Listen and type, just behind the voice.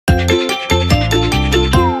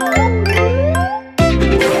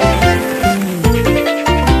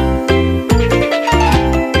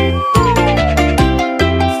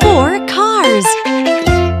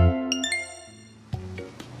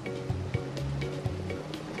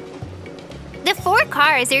The 4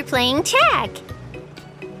 cars are playing tag.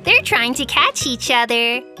 They're trying to catch each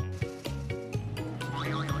other.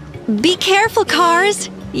 Be careful, cars!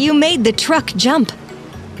 You made the truck jump.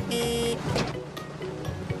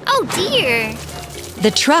 Oh dear!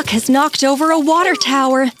 The truck has knocked over a water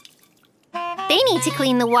tower. They need to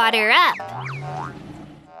clean the water up.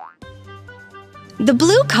 The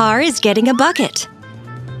blue car is getting a bucket.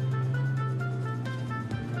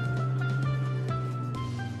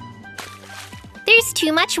 There's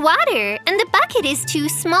too much water, and the bucket is too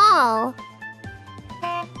small.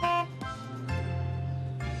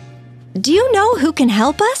 Do you know who can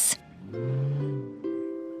help us?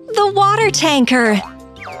 The water tanker!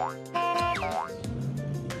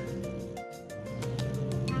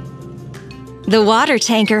 The water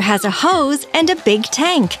tanker has a hose and a big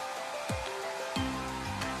tank.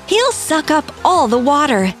 He'll suck up all the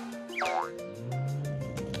water.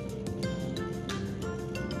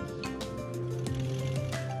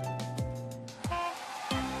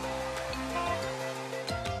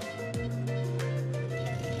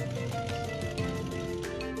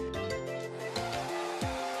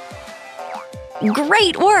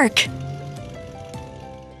 Great work!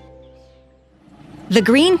 The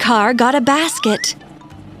green car got a basket.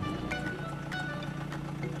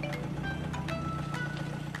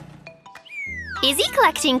 Is he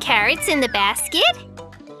collecting carrots in the basket?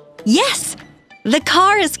 Yes! The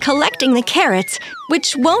car is collecting the carrots,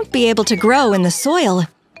 which won't be able to grow in the soil.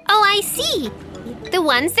 Oh, I see! The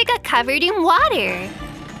ones that got covered in water.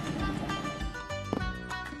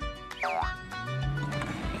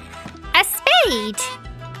 A spade!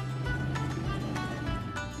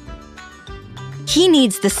 He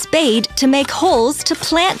needs the spade to make holes to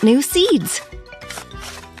plant new seeds.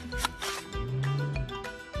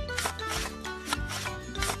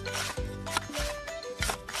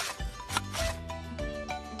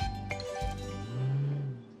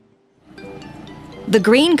 The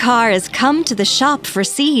green car has come to the shop for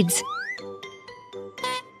seeds.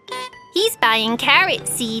 He's buying carrot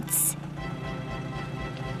seeds.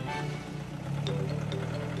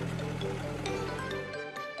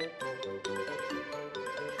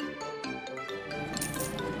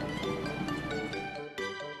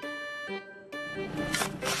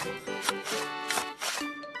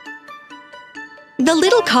 The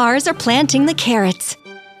little cars are planting the carrots.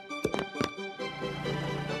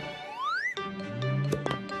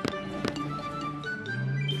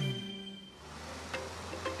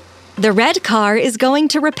 The red car is going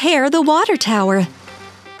to repair the water tower.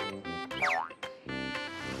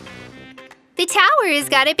 The tower has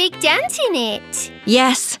got a big dent in it.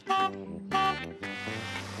 Yes.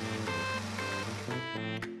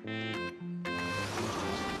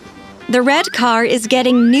 The red car is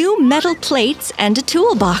getting new metal plates and a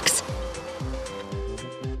toolbox.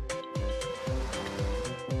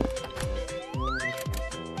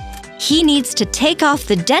 He needs to take off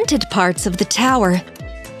the dented parts of the tower.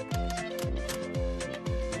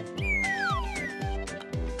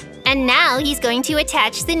 And now he's going to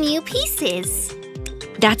attach the new pieces.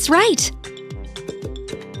 That's right.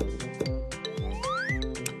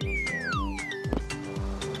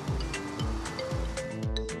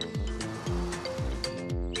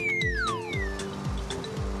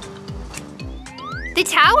 The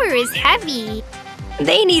tower is heavy.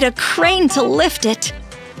 They need a crane to lift it.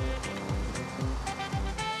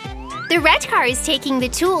 The red car is taking the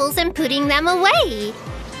tools and putting them away.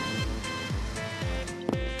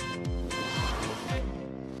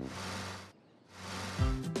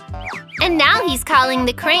 And now he's calling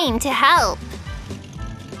the crane to help.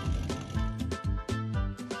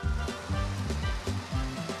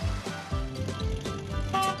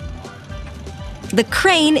 The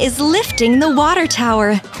crane is lifting the water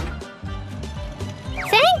tower.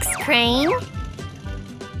 Thanks, crane.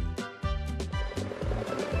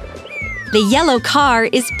 The yellow car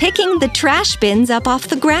is picking the trash bins up off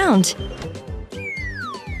the ground.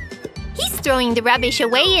 He's throwing the rubbish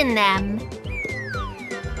away in them.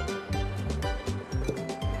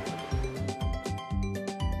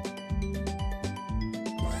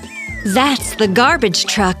 That's the garbage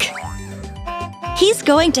truck. He's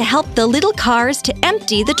going to help the little cars to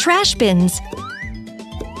empty the trash bins.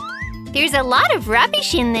 There's a lot of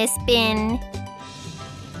rubbish in this bin.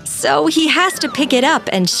 So he has to pick it up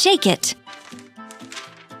and shake it.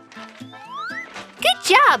 Good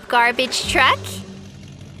job, garbage truck.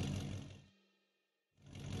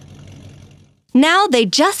 Now they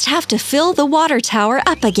just have to fill the water tower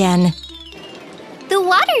up again. The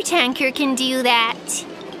water tanker can do that.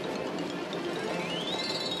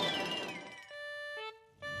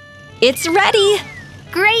 It's ready!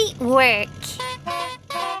 Great work!